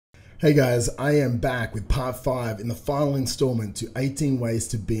Hey guys, I am back with part 5 in the final installment to 18 ways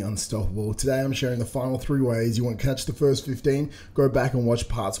to be unstoppable. Today I'm sharing the final 3 ways. You want to catch the first 15, go back and watch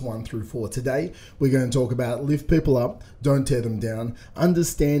parts 1 through 4. Today we're going to talk about lift people up, don't tear them down,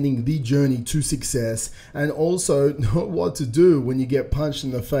 understanding the journey to success, and also know what to do when you get punched in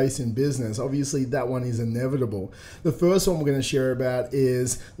the face in business. Obviously that one is inevitable. The first one we're going to share about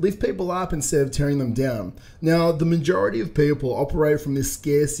is lift people up instead of tearing them down. Now the majority of people operate from this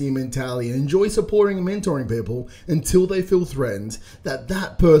scarcity mentality and enjoy supporting and mentoring people until they feel threatened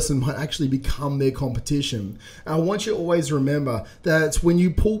that person might actually become their competition. And I want you to always remember that when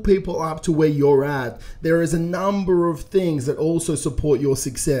you pull people up to where you're at, there is a number of things that also support your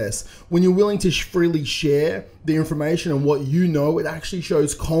success. When you're willing to freely share the information and what you know, it actually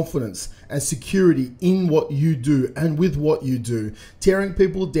shows confidence and security in what you do and with what you do. Tearing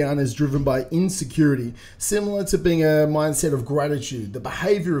people down is driven by insecurity, similar to being a mindset of gratitude. The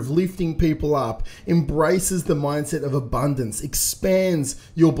behavior of lifting people up embraces the mindset of abundance, expands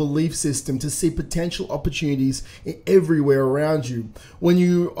your belief system to see potential opportunities everywhere around you. When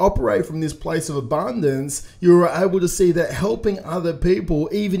you operate from this place of abundance, you're able to see that helping other people,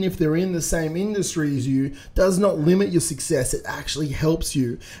 even if they're in the same industry as you, does not limit your success. It actually helps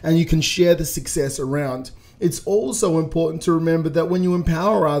you, and you can share the success around. It's also important to remember that when you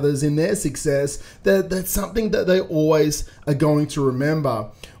empower others in their success, that's something that they always are going to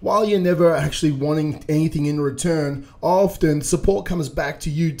remember. While you're never actually wanting anything in return, often support comes back to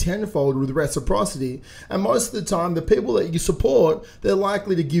you tenfold with reciprocity. And most of the time, the people that you support, they're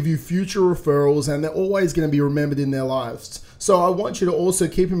likely to give you future referrals, and they're always going to be remembered in their lives. So I want you to also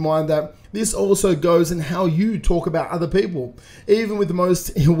keep in mind that this also goes in how you talk about other people. Even with the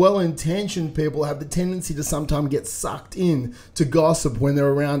most well-intentioned people have the tendency to sometimes get sucked in to gossip when they're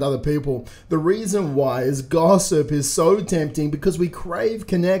around other people. The reason why is gossip is so tempting because we crave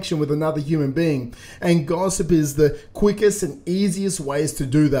connection with another human being, and gossip is the quickest and easiest ways to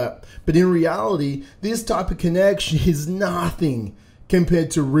do that. But in reality, this type of connection is nothing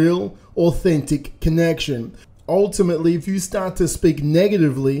compared to real, authentic connection. Ultimately, if you start to speak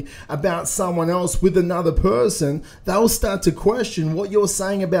negatively about someone else with another person, they'll start to question what you're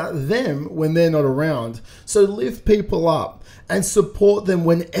saying about them when they're not around. So lift people up and support them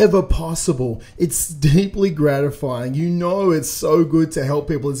whenever possible. It's deeply gratifying. You know it's so good to help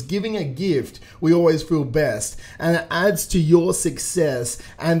people. It's giving a gift. We always feel best, and it adds to your success,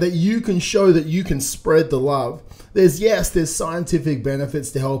 and that you can show that you can spread the love. There's scientific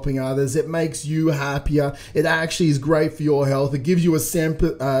benefits to helping others. It makes you happier. It actually is great for your health. It gives you a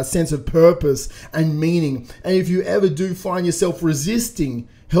sense of purpose and meaning. And if you ever do find yourself resisting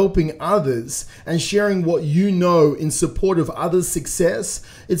helping others and sharing what you know in support of others' success,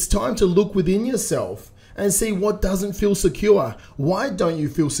 it's time to look within yourself and see what doesn't feel secure. Why don't you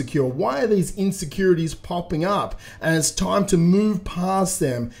feel secure? Why are these insecurities popping up? And it's time to move past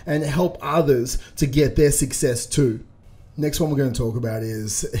them and help others to get their success too. Next one we're going to talk about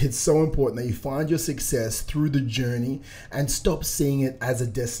is it's so important that you find your success through the journey and stop seeing it as a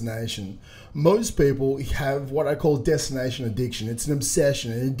destination. Most people have what I call destination addiction. It's an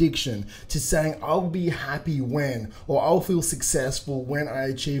obsession, an addiction to saying, I'll be happy when, or I'll feel successful when I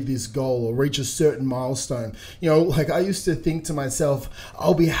achieve this goal or reach a certain milestone. You know, like I used to think to myself,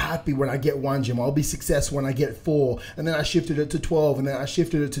 I'll be happy when I get 1 gym. I'll be successful when I get 4. And then I shifted it to 12, and then I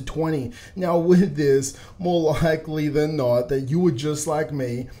shifted it to 20. Now with this, more likely than not, that you were just like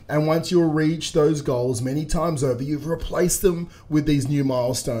me, and once you reach those goals many times over, you've replaced them with these new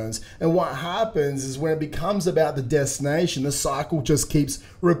milestones. And what happens is when it becomes about the destination, the cycle just keeps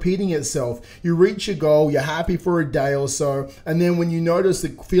repeating itself. You reach your goal, you're happy for a day or so, and then when you notice the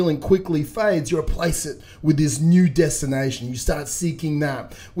feeling quickly fades, you replace it with this new destination. You start seeking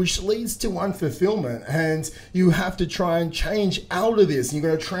that, which leads to unfulfillment, and you have to try and change out of this. You're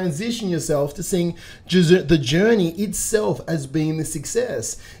going to transition yourself to seeing the journey itself as being the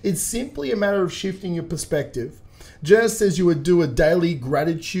success. It's simply a matter of shifting your perspective. Just as you would do a daily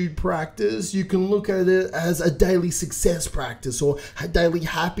gratitude practice, you can look at it as a daily success practice or a daily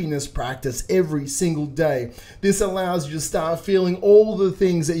happiness practice every single day. This allows you to start feeling all the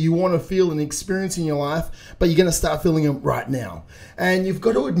things that you want to feel and experience in your life, but you're going to start feeling them right now. And you've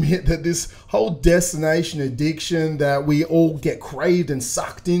got to admit that this whole destination addiction that we all get craved and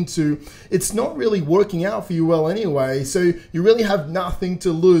sucked into, it's not really working out for you well anyway. So you really have nothing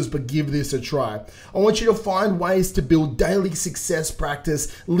to lose but give this a try. I want you to find ways ways to build daily success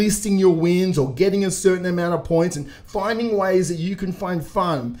practice, listing your wins or getting a certain amount of points, and finding ways that you can find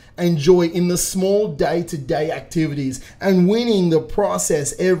fun and joy in the small day-to-day activities and winning the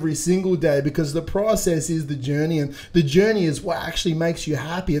process every single day, because the process is the journey, and the journey is what actually makes you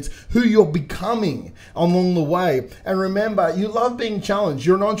happy. It's who you're becoming along the way. And remember, you love being challenged.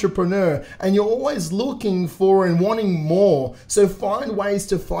 You're an entrepreneur and you're always looking for and wanting more. So find ways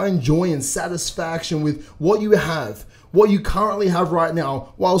to find joy and satisfaction with what you have, what you currently have right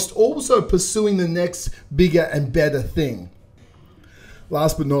now, whilst also pursuing the next bigger and better thing.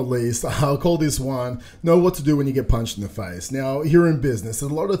 Last but not least, I'll call this one, know what to do when you get punched in the face. Now, here in business,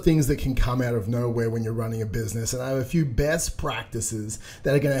 there's a lot of things that can come out of nowhere when you're running a business, and I have a few best practices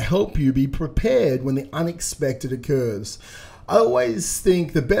that are going to help you be prepared when the unexpected occurs. I always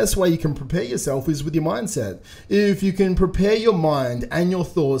think the best way you can prepare yourself is with your mindset. If you can prepare your mind and your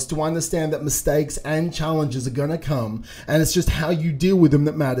thoughts to understand that mistakes and challenges are going to come, and it's just how you deal with them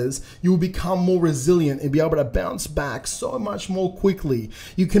that matters, you will become more resilient and be able to bounce back so much more quickly.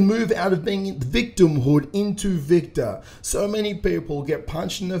 You can move out of being victimhood into victor. So many people get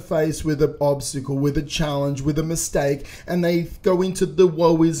punched in the face with an obstacle, with a challenge, with a mistake, and they go into the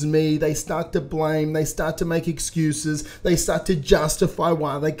woe is me. They start to blame. They start to make excuses. They start to justify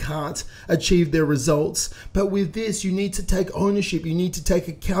why they can't achieve their results. But with this, you need to take ownership. You need to take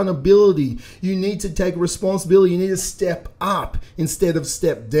accountability. You need to take responsibility. You need to step up instead of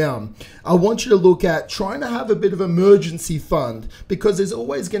step down. I want you to look at trying to have a bit of emergency fund, because there's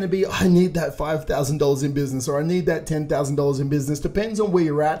always going to be, I need that $5,000 in business, or I need that $10,000 in business. Depends on where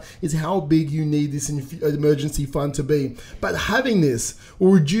you're at, is how big you need this emergency fund to be. But having this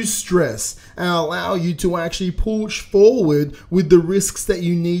will reduce stress and allow you to actually push forward with the risks that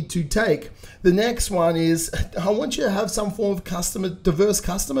you need to take. The next one is, I want you to have some form of diverse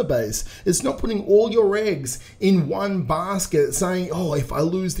customer base. It's not putting all your eggs in one basket saying, oh, if I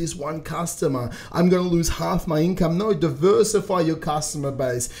lose this one customer, I'm going to lose half my income. No, diversify your customer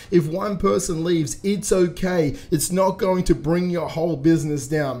base. If one person leaves, it's okay. It's not going to bring your whole business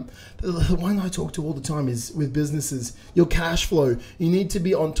down. The one I talk to all the time is with businesses, your cash flow. You need to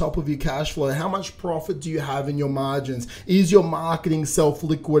be on top of your cash flow. How much profit do you have in your margins? Is your marketing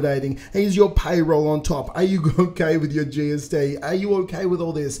self-liquidating? Is your payroll on top? Are you okay with your GST? Are you okay with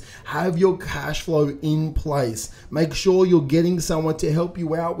all this? Have your cash flow in place. Make sure you're getting someone to help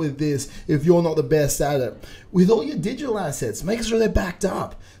you out with this if you're not the best at it. With all your digital assets, make sure they're backed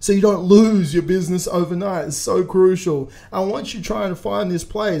up so you don't lose your business overnight. It's so crucial. I want you trying to find this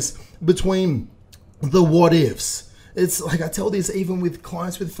place between the what ifs. It's like I tell this even with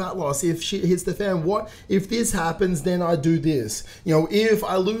clients with fat loss. If shit hits the fan, what if this happens, then I do this. You know, if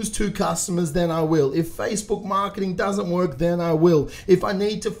I lose 2 customers, then I will. If Facebook marketing doesn't work, then I will. If I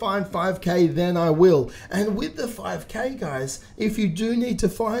need to find 5K, then I will. And with the 5K, guys, if you do need to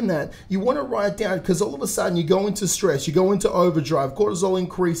find that, you want to write down, because all of a sudden you go into stress, you go into overdrive, cortisol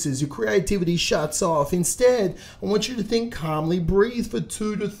increases, your creativity shuts off. Instead, I want you to think calmly, breathe for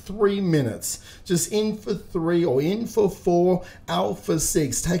 2 to 3 minutes. Just in for 3 or in for 4, out for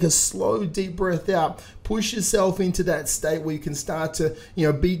 6. Take a slow, deep breath out. Push yourself into that state where you can start to,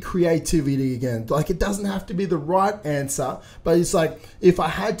 be creativity again. Like, it doesn't have to be the right answer, but it's like, if I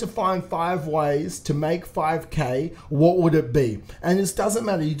had to find 5 ways to make 5K, what would it be? And it doesn't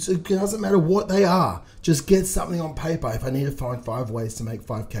matter. It doesn't matter what they are. Just get something on paper. If I need to find 5 ways to make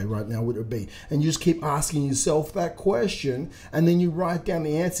 5K right now, what would it be? And you just keep asking yourself that question, and then you write down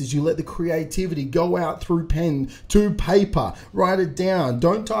the answers. You let the creativity go out through pen to paper. Write it down.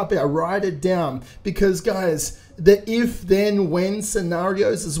 Don't type it out. Write it down. Because, guys, the if, then, when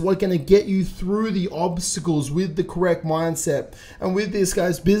scenarios is what going to get you through the obstacles with the correct mindset. And with this,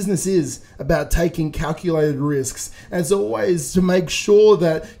 guys, business is about taking calculated risks. As always, to make sure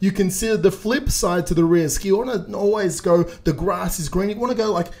that you consider the flip side to the risk. You want to always go, the grass is green. You want to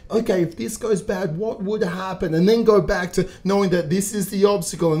go like, okay, if this goes bad, what would happen? And then go back to knowing that this is the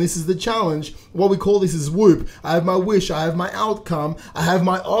obstacle and this is the challenge. What we call this is whoop. I have my wish, I have my outcome, I have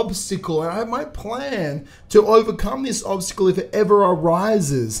my obstacle, and I have my plan to overcome this obstacle if it ever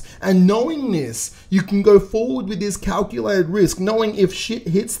arises. And knowing this, you can go forward with this calculated risk, knowing if shit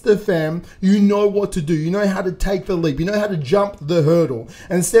hits the fan, you know what to do. You know how to take the leap. You know how to jump the hurdle.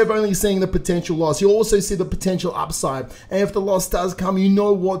 And instead of only seeing the potential loss, you also see the potential upside. And if the loss does come, you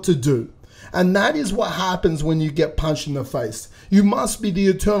know what to do. And that is what happens when you get punched in the face. You must be the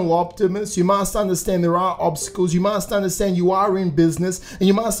eternal optimist. You must understand there are obstacles. You must understand you are in business. And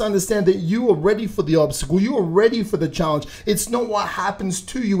you must understand that you are ready for the obstacle. You are ready for the challenge. It's not what happens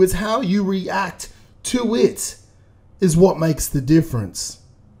to you. It's how you react to it is what makes the difference.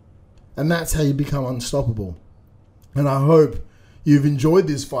 And that's how you become unstoppable. And I hope you've enjoyed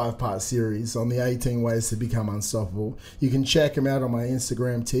this 5-part series on the 18 ways to become unstoppable. You can check them out on my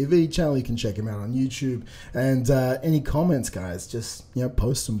Instagram TV channel. You can check them out on YouTube. And any comments, guys, just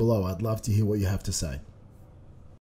post them below. I'd love to hear what you have to say.